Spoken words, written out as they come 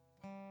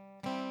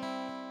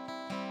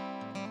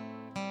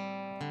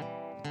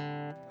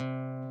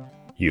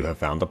You have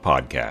found the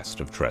podcast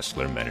of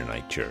Tressler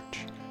Mennonite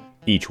Church.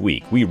 Each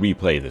week, we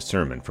replay the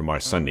sermon from our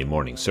Sunday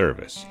morning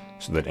service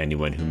so that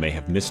anyone who may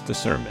have missed the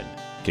sermon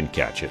can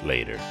catch it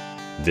later.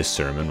 This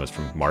sermon was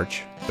from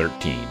March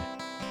 13,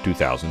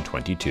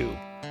 2022.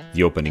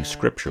 The opening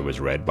scripture was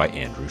read by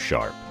Andrew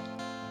Sharp.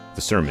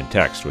 The sermon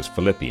text was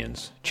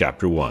Philippians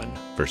chapter 1,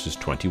 verses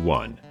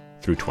 21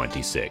 through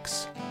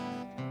 26.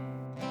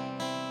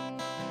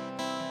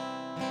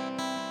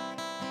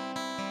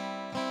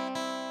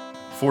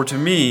 For to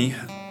me,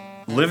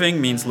 living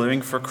means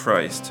living for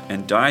Christ,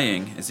 and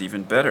dying is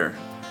even better.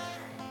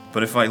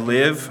 But if I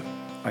live,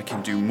 I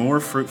can do more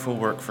fruitful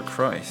work for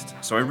Christ.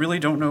 So I really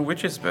don't know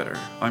which is better.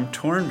 I'm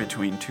torn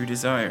between two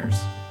desires.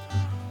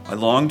 I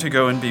long to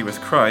go and be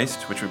with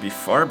Christ, which would be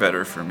far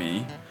better for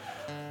me.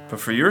 But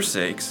for your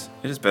sakes,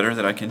 it is better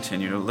that I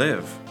continue to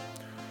live.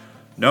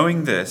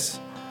 Knowing this,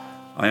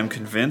 I am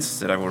convinced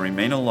that I will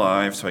remain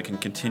alive so I can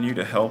continue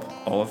to help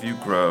all of you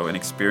grow and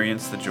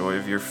experience the joy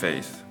of your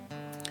faith.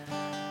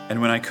 And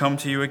when I come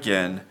to you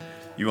again,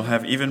 you will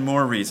have even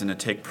more reason to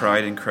take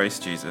pride in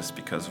Christ Jesus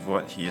because of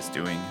what he is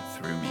doing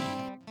through me.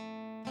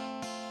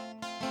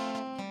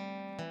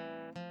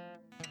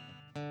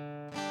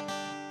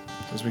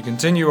 As we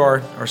continue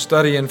our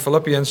study in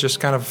Philippians, just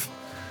kind of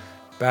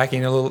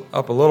backing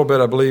up a little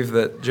bit, I believe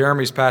that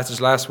Jeremy's passage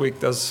last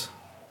week does,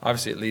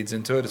 obviously it leads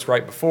into it, it's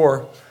right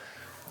before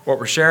what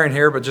we're sharing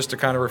here, but just to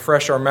kind of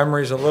refresh our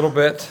memories a little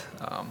bit,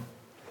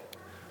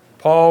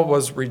 Paul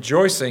was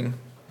rejoicing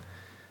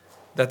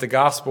that the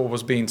gospel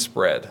was being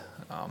spread.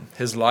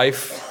 His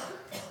life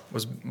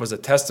was a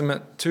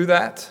testament to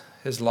that.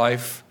 His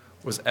life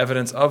was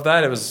evidence of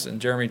that. It was,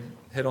 and Jeremy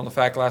hit on the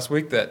fact last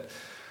week that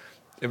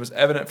it was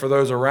evident for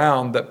those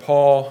around that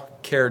Paul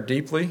cared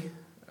deeply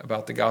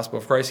about the gospel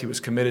of Christ. He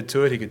was committed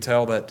to it. He could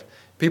tell that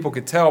people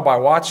could tell by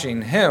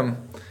watching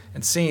him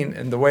and seeing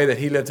in the way that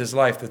he lived his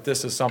life that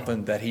this is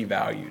something that he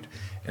valued.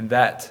 And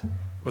that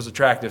was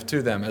attractive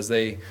to them as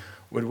they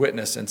would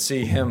witness and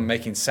see him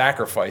making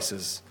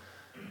sacrifices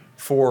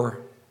for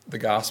the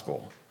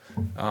gospel.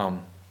 But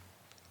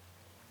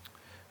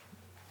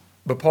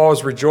Paul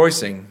is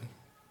rejoicing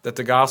that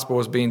the gospel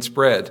was being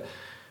spread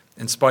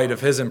in spite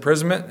of his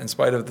imprisonment, in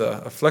spite of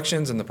the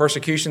afflictions and the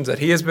persecutions that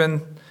he has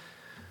been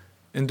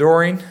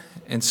enduring,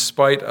 in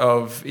spite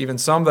of even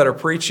some that are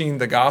preaching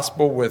the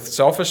gospel with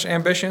selfish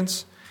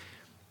ambitions.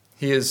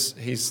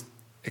 He's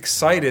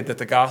excited that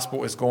the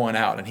gospel is going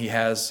out, and he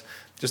has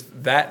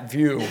just that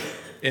view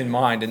in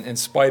mind, in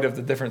spite of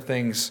the different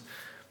things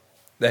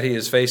that he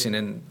is facing.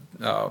 In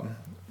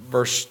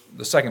the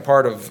second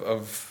part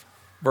of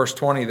verse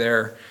 20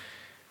 there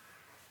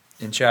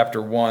in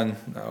chapter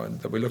 1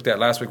 that we looked at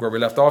last week where we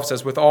left off, it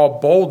says, "With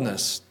all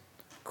boldness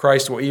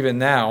Christ will even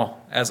now,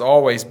 as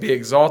always, be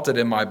exalted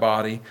in my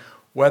body,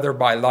 whether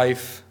by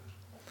life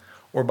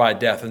or by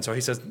death." And so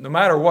he says, no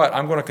matter what,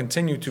 I'm going to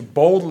continue to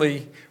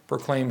boldly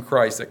proclaim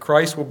Christ, that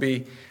Christ will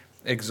be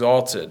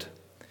exalted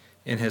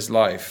in his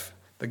life.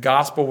 The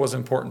gospel was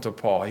important to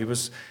Paul. He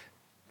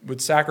would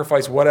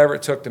sacrifice whatever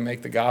it took to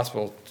make the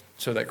gospel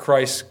so that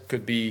Christ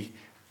could be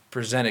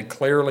presented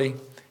clearly.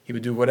 He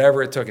would do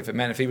whatever it took.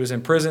 If he was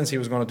in prisons, he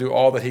was going to do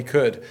all that he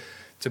could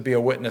to be a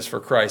witness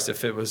for Christ.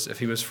 If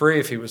he was free,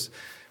 if he was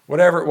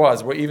whatever it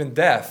was, even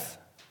death,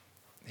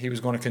 he was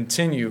going to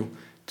continue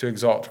to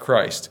exalt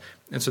Christ.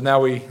 And so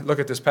now we look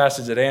at this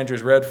passage that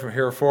Andrew's read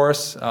here for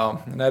us,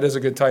 and that is a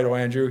good title,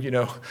 Andrew. You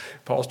know,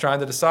 Paul's trying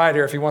to decide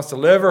here if he wants to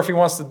live or if he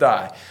wants to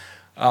die.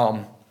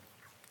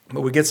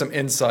 But we get some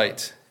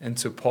insight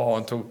into Paul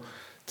and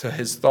to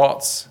his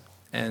thoughts,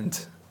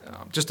 and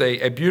just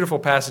a beautiful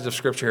passage of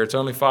Scripture here. It's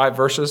only 5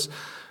 verses,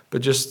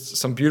 but just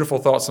some beautiful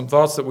thoughts, some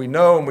thoughts that we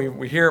know and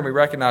we hear and we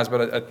recognize,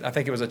 but I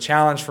think it was a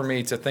challenge for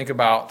me to think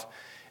about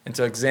and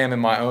to examine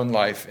my own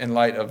life in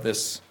light of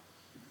this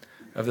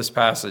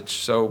passage.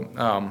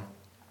 So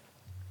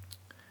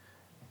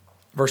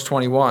verse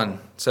 21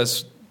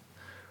 says,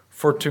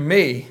 "For to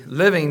me,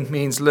 living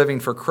means living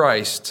for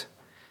Christ,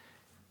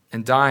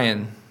 and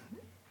dying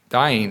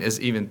is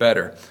even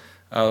better."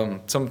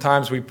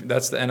 Sometimes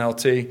that's the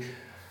NLT.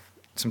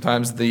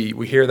 Sometimes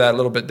we hear that a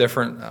little bit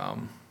different.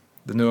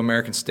 The New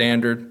American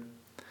Standard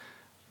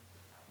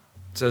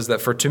says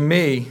that for to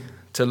me,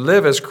 to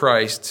live is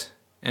Christ,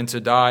 and to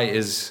die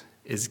is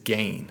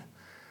gain.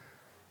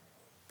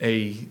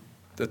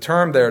 The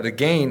term there, the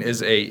gain,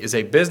 is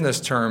a business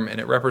term,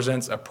 and it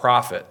represents a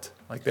profit.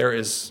 Like there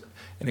is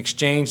an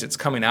exchange that's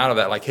coming out of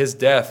that. Like his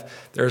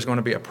death, there's going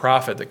to be a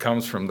profit that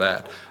comes from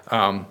that.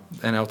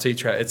 NLT,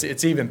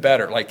 it's even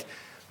better. Like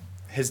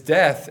his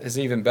death is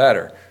even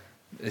better,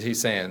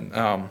 he's saying.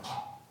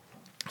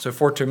 So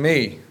for to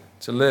me,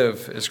 to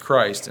live is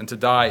Christ, and to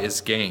die is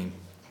gain.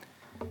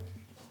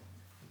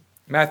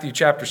 Matthew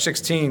chapter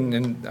 16,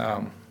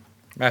 and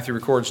Matthew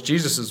records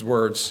Jesus'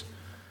 words,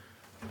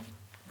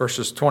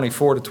 verses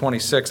 24 to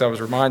 26. I was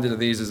reminded of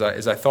these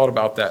as I thought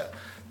about that,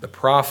 the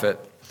profit,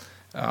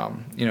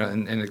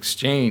 in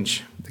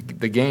exchange,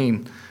 the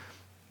gain.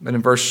 But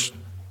in verse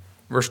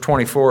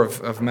 24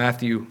 of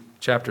Matthew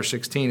chapter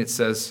 16, it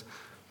says,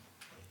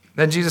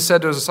 Then Jesus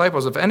said to his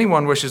disciples, "If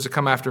anyone wishes to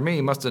come after me,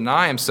 he must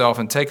deny himself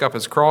and take up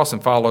his cross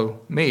and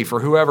follow me. For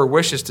whoever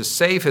wishes to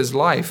save his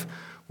life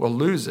will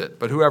lose it,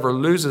 but whoever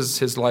loses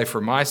his life for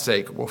my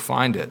sake will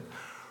find it.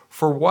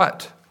 For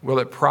what will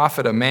it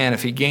profit a man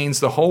if he gains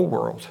the whole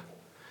world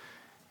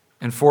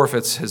and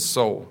forfeits his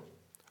soul?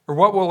 Or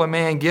what will a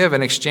man give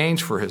in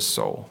exchange for his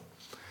soul?"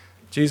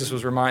 Jesus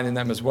was reminding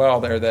them as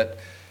well there that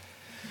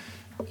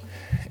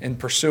in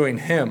pursuing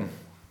him,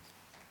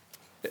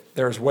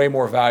 there's way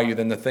more value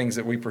than the things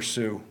that we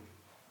pursue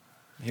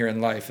here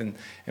in life.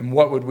 And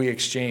what would we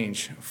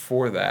exchange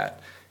for that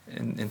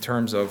in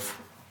terms of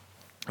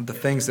the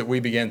things that we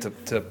begin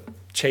to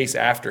chase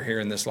after here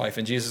in this life?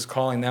 And Jesus is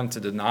calling them to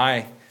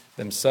deny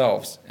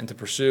themselves and to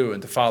pursue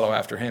and to follow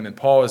after him. And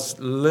Paul is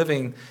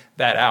living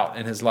that out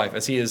in his life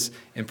as he is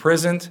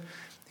imprisoned.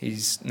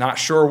 He's not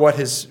sure what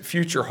his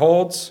future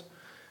holds.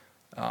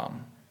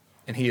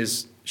 And he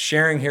is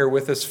sharing here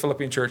with this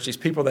Philippian church, these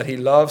people that he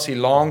loves, he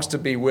longs to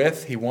be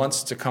with, he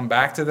wants to come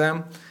back to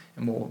them.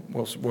 And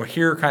we'll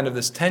hear kind of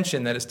this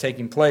tension that is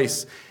taking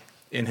place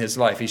in his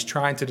life. He's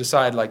trying to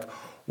decide, like,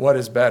 what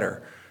is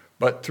better.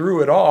 But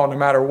through it all, no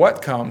matter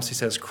what comes, he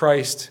says,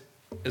 Christ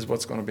is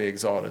what's going to be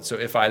exalted. So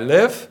if I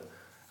live,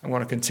 I'm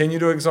going to continue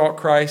to exalt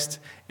Christ.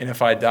 And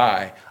if I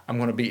die, I'm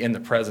going to be in the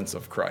presence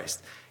of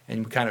Christ. And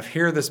you kind of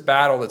hear this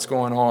battle that's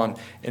going on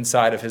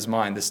inside of his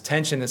mind, this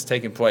tension that's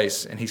taking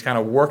place. And he's kind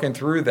of working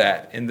through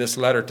that in this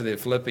letter to the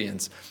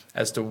Philippians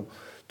as to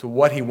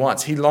what he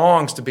wants. He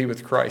longs to be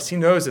with Christ. He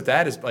knows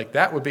that is like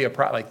that would be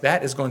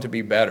that is going to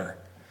be better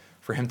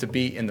for him to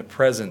be in the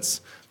presence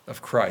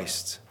of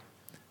Christ.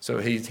 So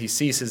he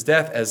sees his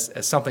death as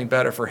something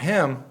better for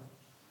him,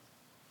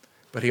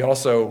 but he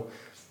also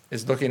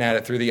is looking at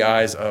it through the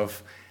eyes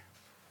of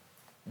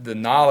the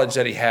knowledge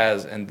that he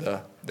has and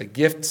the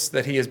gifts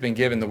that he has been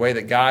given, the way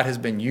that God has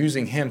been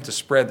using him to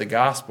spread the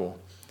gospel.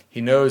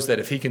 He knows that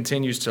if he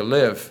continues to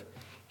live,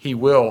 he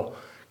will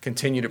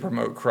continue to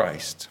promote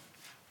Christ.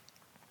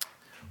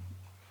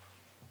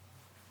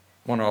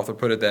 One author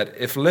put it that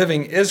if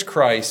living is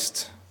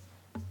Christ,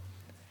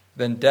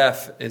 then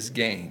death is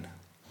gain.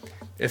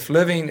 If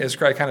living is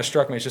Christ, kind of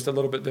struck me, it's just a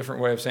little bit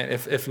different way of saying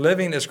it. If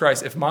living is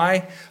Christ, if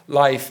my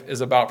life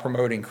is about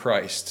promoting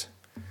Christ,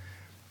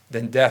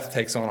 then death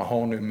takes on a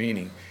whole new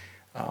meaning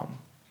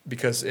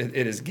because it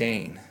is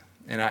gain.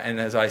 And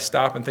as I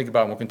stop and think about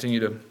it, and we'll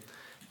continue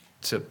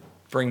to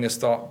bring this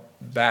thought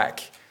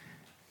back,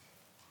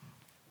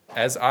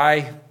 as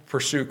I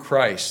pursue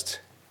Christ,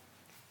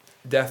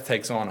 death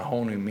takes on a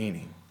whole new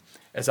meaning.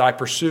 As I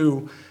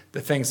pursue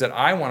the things that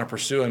I want to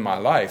pursue in my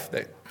life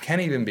that can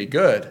even be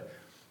good,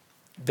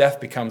 death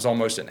becomes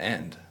almost an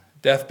end.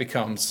 Death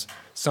becomes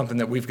something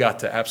that we've got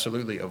to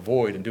absolutely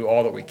avoid and do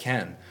all that we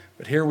can.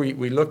 But here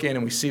we look in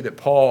and we see that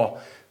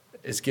Paul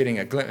is getting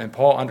a glimpse, and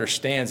Paul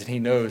understands and he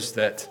knows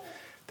that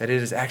it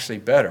is actually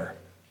better.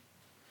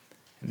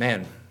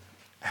 Man,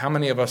 how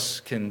many of us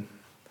can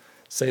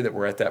say that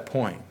we're at that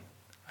point?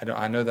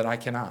 I know that I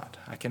cannot.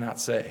 I cannot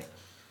say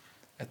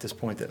at this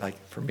point that,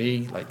 like, for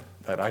me, like,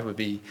 that I would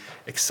be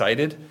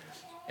excited.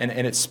 And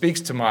it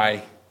speaks to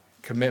my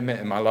commitment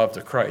and my love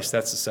to Christ.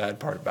 That's the sad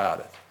part about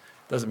it.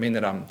 Doesn't mean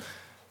that I'm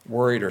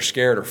worried or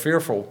scared or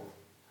fearful.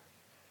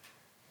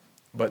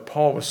 But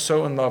Paul was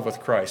so in love with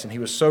Christ, and he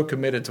was so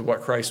committed to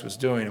what Christ was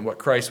doing and what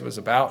Christ was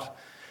about,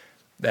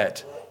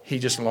 that he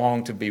just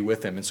longed to be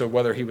with him. And so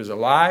whether he was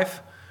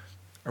alive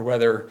or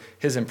whether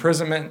his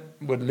imprisonment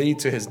would lead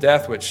to his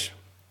death, which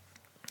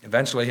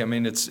eventually, I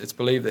mean, it's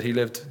believed that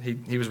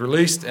he was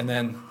released, and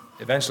then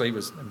eventually he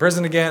was in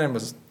prison again and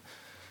was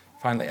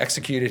finally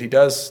executed.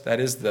 That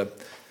is the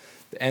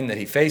end that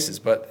he faces.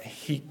 But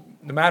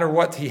no matter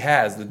what he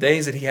has, the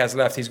days that he has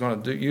left, he's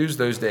going to use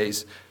those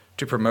days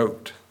to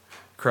promote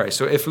Christ.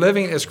 So if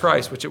living is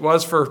Christ, which it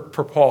was for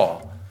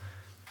Paul,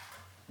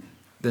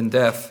 then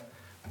death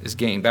is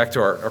gain. Back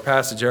to our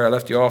passage here. I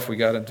left you off. We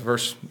got into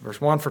verse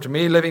 1. For to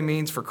me, living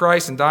means for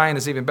Christ, and dying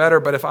is even better.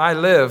 But if I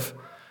live,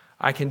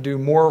 I can do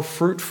more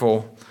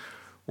fruitful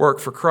work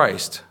for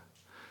Christ.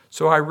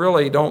 So I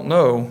really don't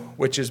know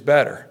which is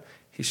better.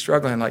 He's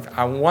struggling. Like,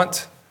 I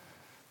want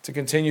to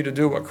continue to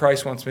do what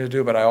Christ wants me to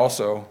do, but I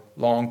also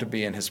long to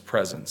be in his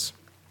presence.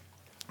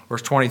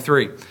 Verse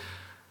 23 it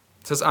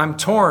says, I'm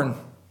torn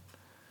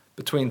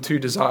between two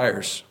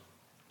desires.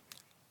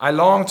 I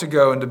long to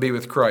go and to be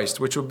with Christ,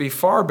 which would be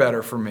far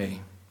better for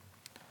me.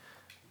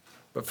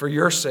 But for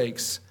your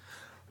sakes,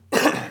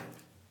 it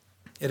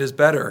is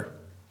better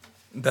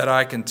that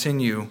I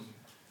continue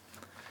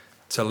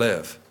to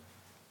live.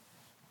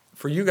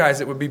 For you guys,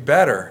 it would be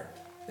better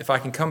if I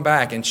can come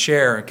back and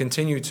share and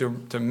continue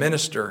to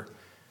minister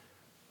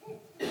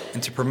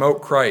and to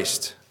promote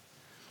Christ.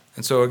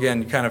 And so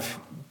again, you kind of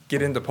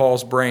get into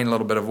Paul's brain a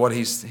little bit of what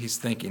he's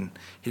thinking.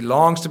 He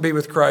longs to be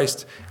with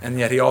Christ, and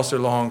yet he also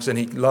longs and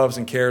he loves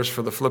and cares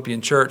for the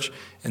Philippian church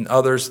and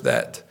others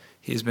that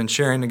he's been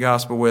sharing the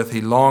gospel with. He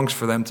longs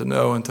for them to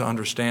know and to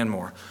understand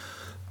more.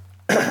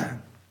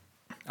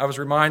 I was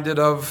reminded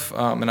of,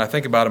 and I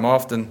think about him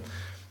often,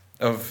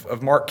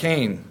 of Mark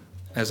Cain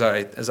as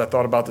I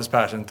thought about this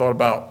passage and thought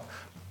about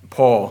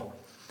Paul.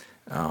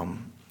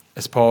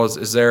 as Paul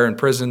is there in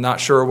prison, not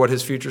sure what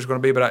his future is going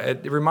to be.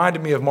 But it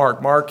reminded me of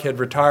Mark. Mark had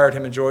retired,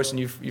 him and Joyce, and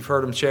you've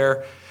heard him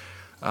share.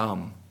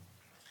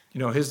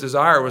 His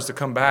desire was to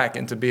come back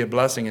and to be a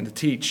blessing and to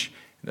teach.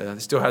 He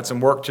still had some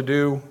work to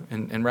do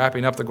in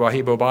wrapping up the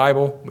Guahibo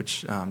Bible,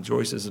 which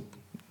Joyce is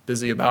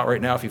busy about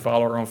right now if you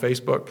follow her on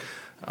Facebook.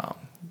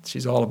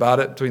 She's all about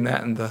it between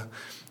that and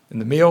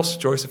the meals.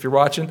 Joyce, if you're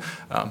watching,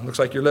 looks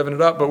like you're living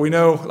it up. But we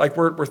know,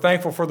 we're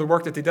thankful for the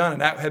work that they've done,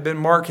 and that had been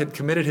Mark had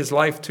committed his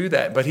life to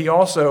that. But he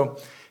also,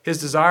 his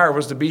desire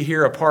was to be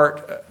here a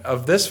part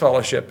of this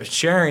fellowship,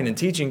 sharing and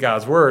teaching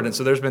God's word. And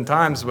so there's been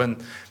times when,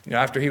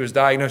 after he was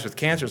diagnosed with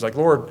cancer, it's like,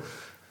 Lord,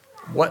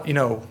 what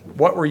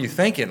were you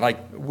thinking?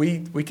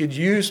 We could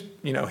use,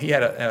 he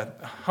had a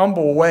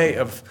humble way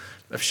of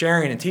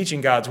sharing and teaching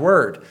God's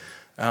word.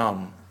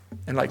 And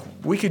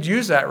we could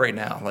use that right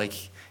now.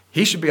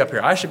 He should be up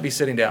here. I should be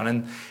sitting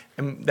down.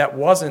 And that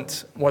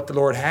wasn't what the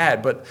Lord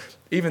had. But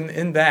even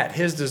in that,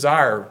 his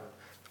desire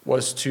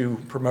was to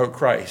promote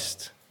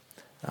Christ.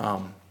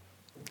 And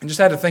just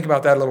had to think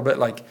about that a little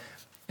bit,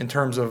 in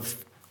terms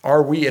of,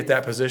 are we at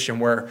that position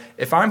where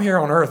if I'm here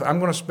on earth, I'm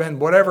going to spend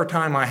whatever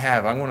time I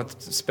have, I'm going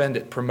to spend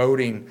it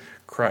promoting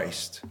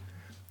Christ.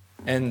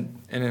 And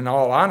in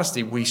all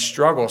honesty, we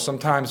struggle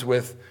sometimes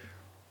with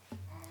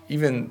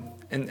even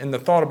in the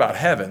thought about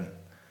heaven.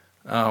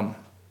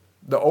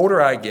 The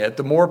older I get,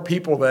 the more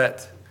people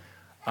that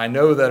I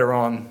know that are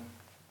on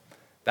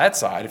that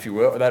side, if you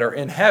will, that are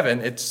in heaven,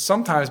 it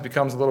sometimes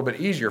becomes a little bit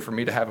easier for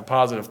me to have a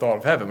positive thought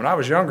of heaven. When I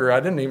was younger, I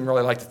didn't even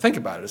really like to think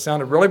about it. It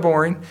sounded really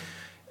boring.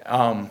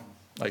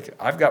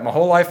 I've got my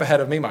whole life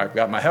ahead of me. I've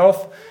got my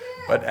health.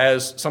 But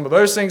as some of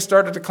those things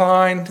start to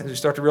decline, as you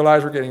start to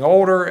realize we're getting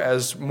older,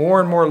 as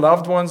more and more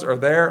loved ones are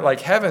there,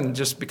 heaven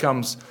just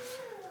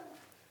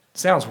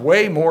sounds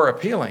way more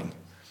appealing.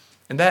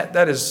 And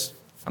that is,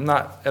 I'm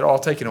not at all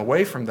taken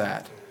away from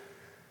that.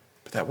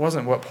 But that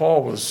wasn't what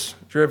Paul was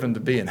driven to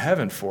be in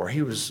heaven for.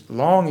 He was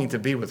longing to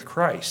be with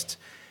Christ.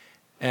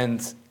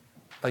 And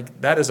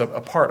that is a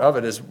part of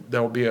it, is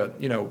there will be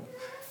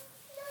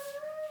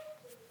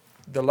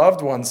the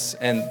loved ones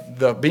and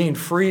the being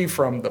free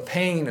from the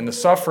pain and the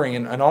suffering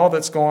and all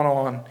that's going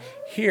on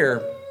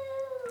here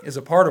is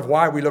a part of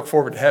why we look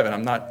forward to heaven.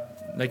 I'm not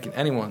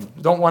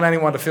don't want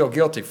anyone to feel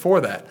guilty for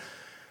that.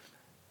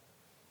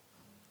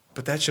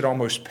 But that should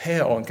almost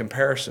pale in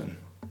comparison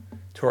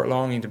to our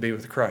longing to be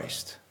with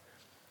Christ.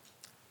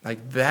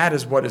 That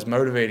is what is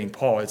motivating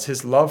Paul. It's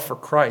his love for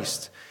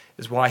Christ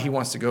is why he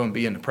wants to go and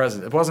be in the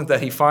presence. It wasn't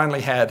that he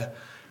finally had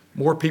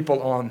more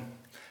people on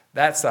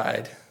that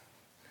side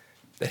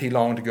that he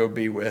longed to go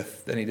be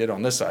with than he did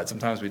on this side.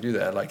 Sometimes we do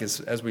that.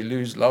 As we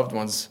lose loved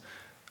ones,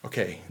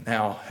 okay,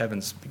 now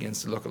heaven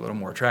begins to look a little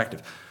more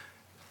attractive.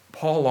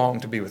 Paul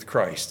longed to be with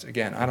Christ.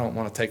 Again, I don't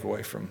want to take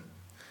away from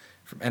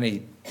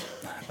any,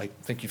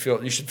 think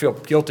you should feel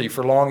guilty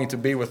for longing to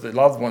be with the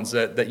loved ones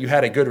that you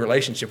had a good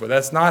relationship with.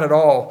 That's not at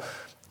all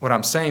what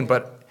I'm saying,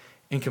 but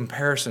in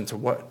comparison to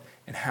what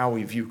and how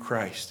we view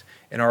Christ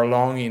and our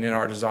longing and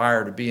our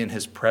desire to be in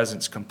his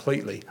presence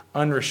completely,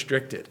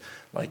 unrestricted,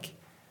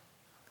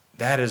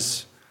 that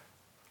is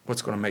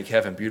what's going to make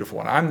heaven beautiful.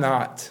 And I'm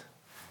not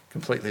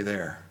completely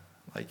there.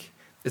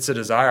 It's a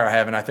desire I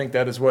have, and I think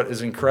that is what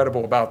is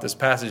incredible about this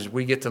passage.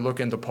 We get to look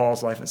into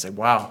Paul's life and say,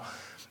 wow,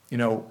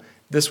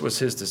 this was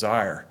his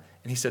desire.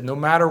 And he said, no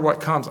matter what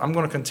comes, I'm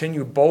going to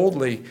continue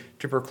boldly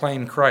to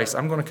proclaim Christ.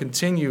 I'm going to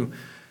continue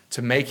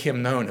to make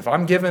him known. If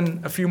I'm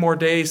given a few more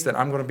days, then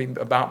I'm going to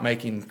be about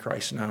making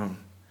Christ known.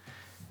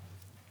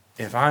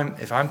 If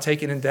I'm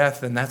taken in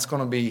death, then that's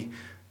going to be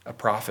a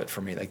profit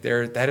for me.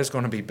 That is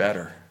going to be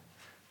better.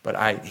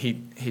 But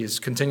he's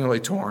continually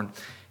torn.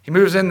 He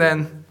moves in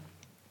then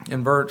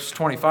in verse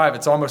 25.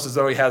 It's almost as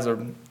though he has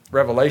a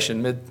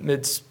revelation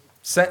mid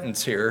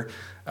sentence here.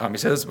 He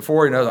said this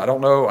before. He knows I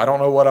don't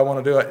know what I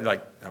want to do.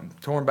 I'm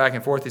torn back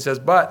and forth. He says,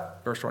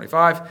 but verse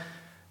 25,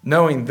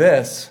 knowing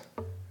this,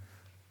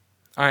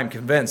 I am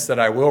convinced that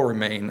I will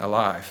remain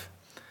alive,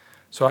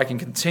 so I can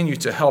continue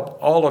to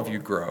help all of you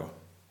grow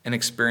and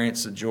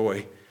experience the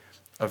joy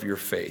of your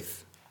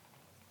faith.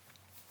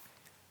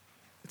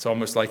 It's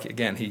almost like,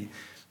 again,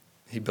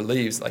 he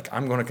believes,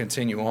 I'm going to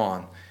continue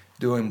on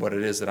doing what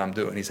it is that I'm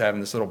doing. He's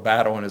having this little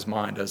battle in his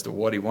mind as to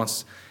what he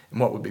wants and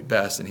what would be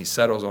best, and he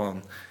settles on,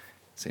 it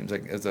seems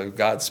like as though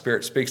God's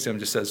Spirit speaks to him,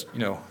 just says,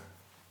 you're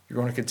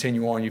going to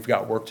continue on. You've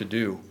got work to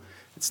do.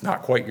 It's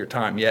not quite your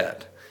time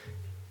yet.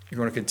 You're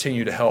going to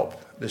continue to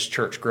help this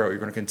church grow. You're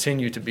going to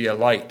continue to be a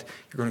light.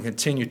 You're going to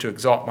continue to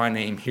exalt my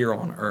name here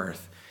on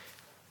earth.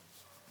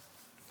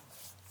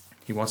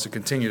 He wants to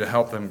continue to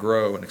help them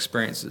grow and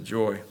experience the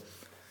joy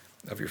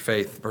of your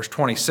faith. Verse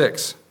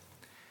 26,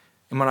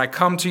 and when I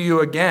come to you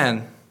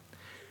again,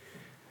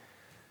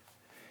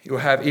 you will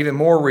have even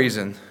more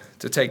reason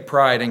to take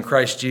pride in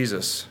Christ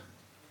Jesus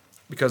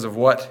because of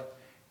what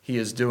he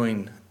is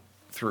doing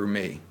through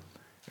me.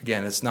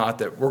 Again, it's not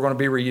that we're going to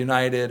be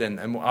reunited and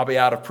I'll be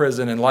out of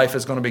prison and life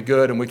is going to be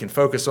good and we can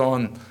focus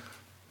on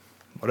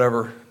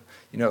whatever,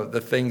 the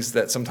things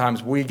that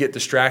sometimes we get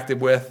distracted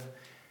with.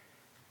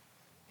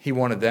 he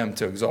wanted them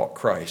to exalt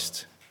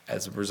Christ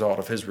as a result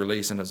of his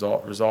release and as a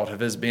result of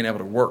his being able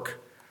to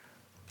work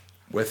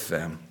with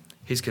them.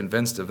 He's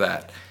convinced of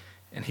that,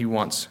 and he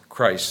wants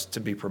Christ to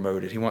be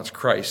promoted. He wants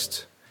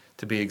Christ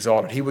to be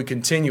exalted. He would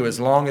continue as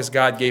long as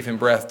God gave him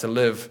breath to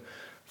live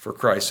for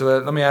Christ. So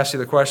let me ask you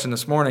the question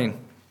this morning.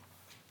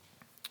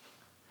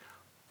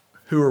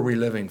 Who are we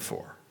living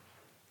for?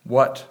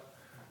 What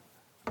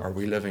are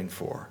we living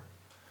for?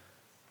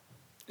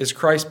 Is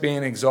Christ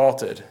being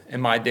exalted in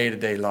my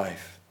day-to-day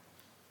life?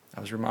 I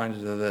was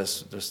reminded of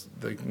this,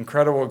 just the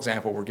incredible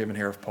example we're given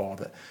here of Paul,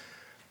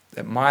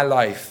 that my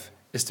life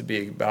is to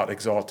be about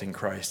exalting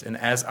Christ. And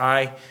as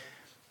I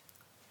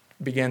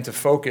begin to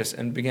focus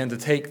and begin to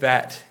take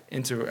that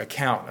into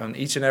account on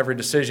each and every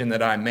decision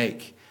that I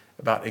make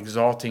about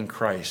exalting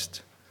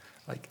Christ,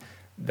 like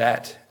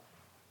that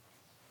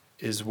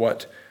is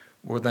what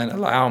will then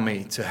allow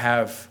me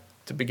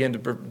to begin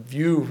to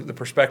view the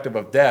perspective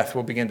of death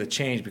will begin to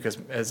change, because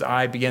as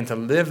I begin to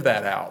live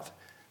that out,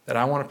 that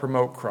I want to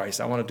promote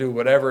Christ, I want to do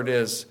whatever it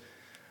is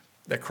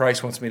that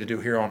Christ wants me to do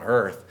here on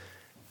earth,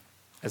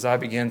 as I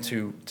begin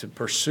to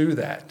pursue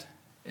that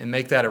and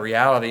make that a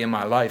reality in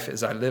my life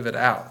as I live it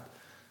out,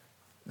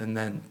 and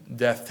then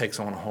death takes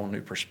on a whole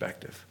new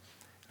perspective.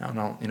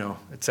 Now,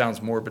 it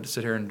sounds morbid to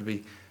sit here and to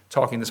be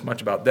talking this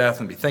much about death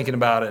and be thinking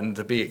about it and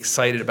to be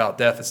excited about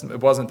death. It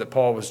wasn't that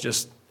Paul was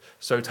just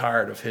so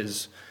tired of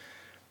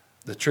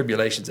the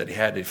tribulations that he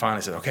had, he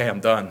finally said, okay,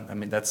 I'm done. I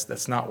mean,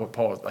 that's not what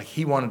Paul was like.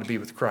 He wanted to be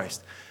with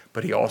Christ,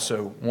 but he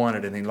also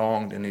wanted and he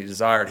longed and he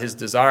desired. His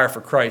desire for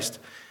Christ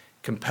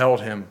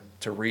compelled him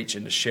to reach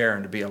and to share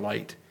and to be a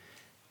light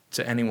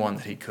to anyone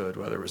that he could,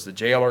 whether it was the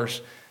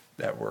jailers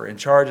that were in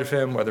charge of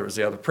him, whether it was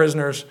the other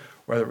prisoners,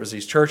 whether it was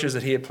these churches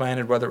that he had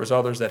planted, whether it was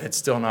others that had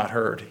still not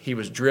heard. He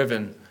was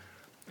driven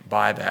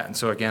by that. And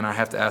so again, I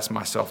have to ask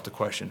myself the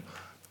question,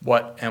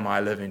 what am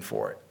I living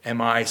for? Am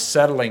I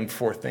settling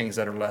for things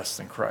that are less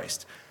than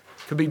Christ?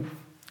 Could be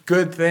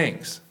good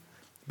things,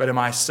 but am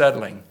I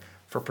settling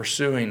for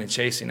pursuing and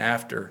chasing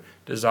after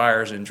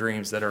desires and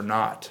dreams that are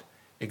not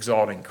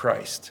exalting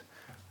Christ?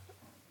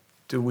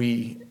 Do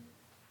we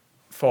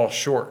fall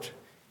short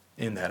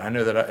in that? I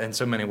know that in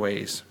so many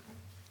ways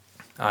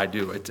I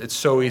do. It's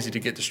so easy to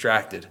get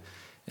distracted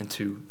and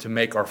to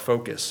make our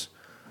focus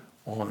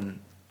on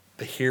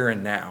the here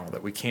and now,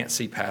 that we can't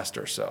see past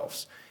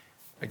ourselves.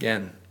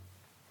 Again,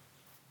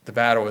 the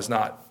battle is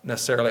not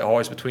necessarily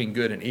always between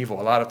good and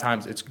evil. A lot of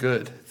times it's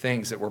good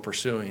things that we're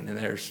pursuing, and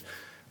there's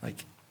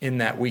in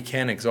that we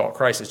can exalt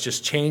Christ. It's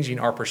just changing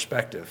our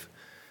perspective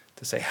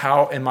to say,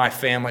 how in my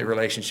family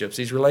relationships,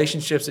 these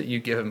relationships that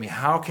you've given me,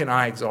 how can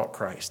I exalt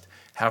Christ?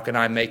 How can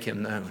I make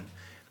him known?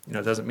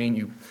 It doesn't mean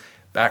you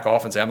back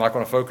off and say, I'm not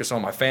going to focus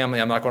on my family.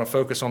 I'm not going to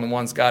focus on the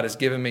ones God has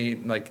given me.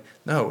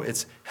 No,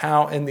 it's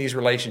how in these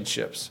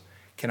relationships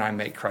can I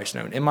make Christ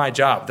known? In my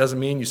job, doesn't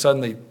mean you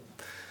suddenly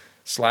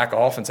slack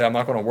off and say, I'm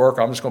not going to work,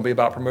 I'm just going to be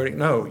about promoting.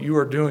 No, you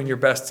are doing your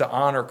best to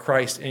honor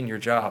Christ in your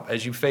job.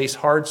 As you face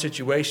hard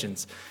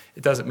situations,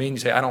 it doesn't mean you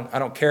say, I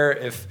don't care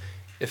if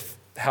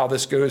how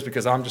this goes,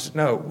 because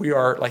we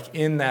are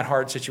in that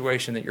hard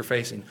situation that you're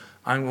facing.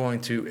 I'm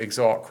going to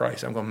exalt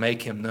Christ. I'm going to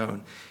make him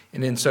known.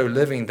 And in so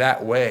living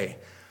that way,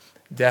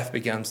 death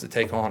begins to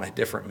take on a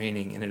different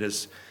meaning, and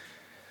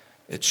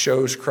it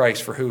shows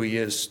Christ for who he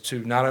is,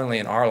 to not only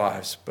in our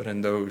lives, but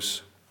in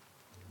those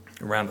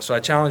around us. So I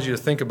challenge you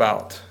to think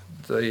about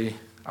the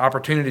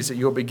opportunities that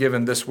you'll be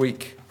given this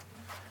week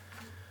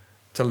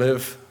to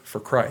live for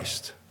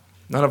Christ.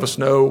 None of us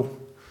know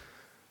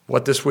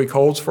what this week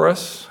holds for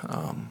us.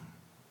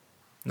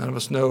 None of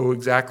us know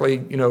exactly,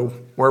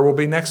 where we'll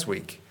be next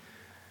week.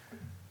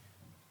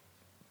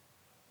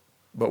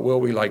 But will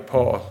we, like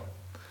Paul,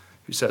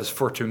 who says,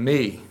 for to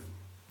me,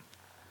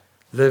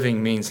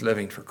 living means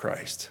living for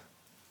Christ.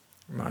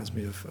 Reminds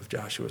me of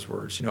Joshua's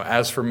words.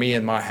 As for me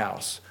and my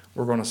house,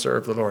 we're going to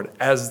serve the Lord.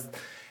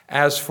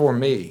 As for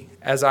me,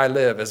 as I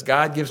live, as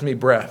God gives me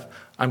breath,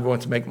 I'm going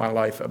to make my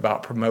life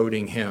about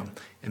promoting him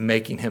and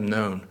making him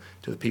known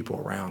to the people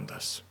around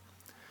us.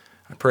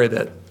 I pray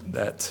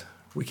that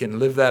we can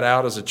live that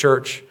out as a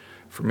church,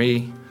 for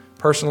me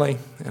personally,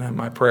 and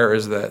my prayer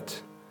is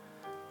that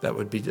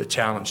would be a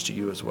challenge to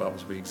you as well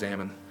as we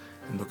examine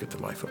and look at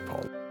the life of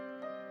Paul.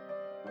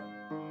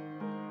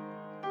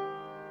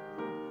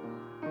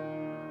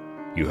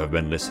 You have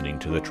been listening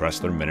to the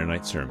Tressler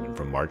Mennonite Sermon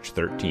from March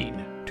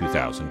 13,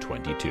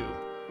 2022.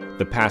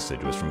 The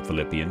passage was from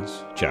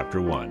Philippians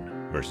chapter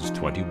 1, verses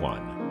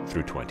 21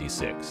 through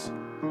 26.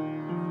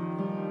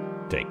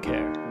 Take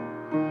care.